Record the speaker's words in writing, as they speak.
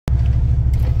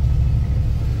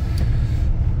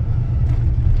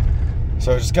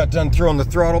So I just got done throwing the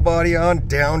throttle body on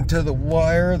down to the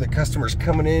wire. The customer's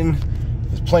coming in.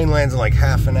 This plane lands in like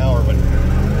half an hour, but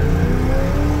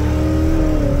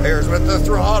there's with the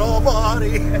throttle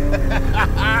body.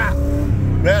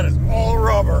 That is all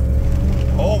rubber.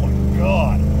 Oh my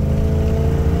God.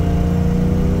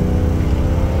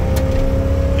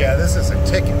 Yeah, this is a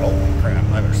ticket. Holy crap,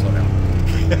 I better slow down.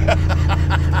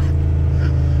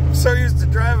 I'm so used to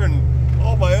driving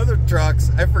all my other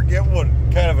trucks, I forget what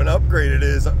kind of an upgrade it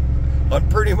is on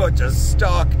pretty much a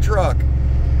stock truck.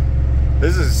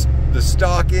 This is the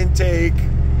stock intake,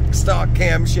 stock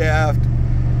camshaft.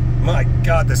 My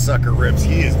God, this sucker rips.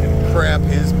 He is gonna crap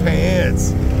his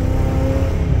pants.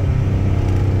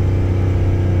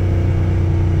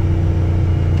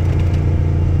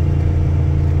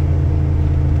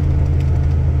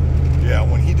 Yeah,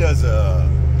 when he does a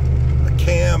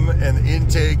cam and the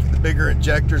intake, the bigger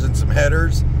injectors and some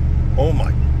headers, oh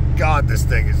my God, this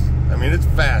thing is, I mean, it's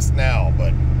fast now,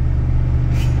 but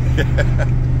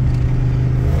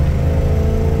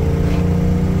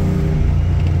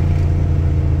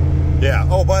yeah.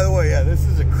 Oh, by the way, yeah, this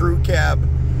is a crew cab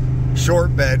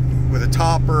short bed with a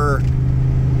topper.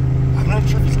 I'm not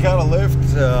sure if he's got a lift.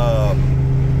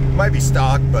 Might be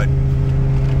stock, but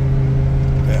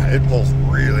yeah, it pulls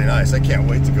really nice. I can't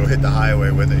wait to go hit the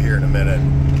highway with it here in a minute.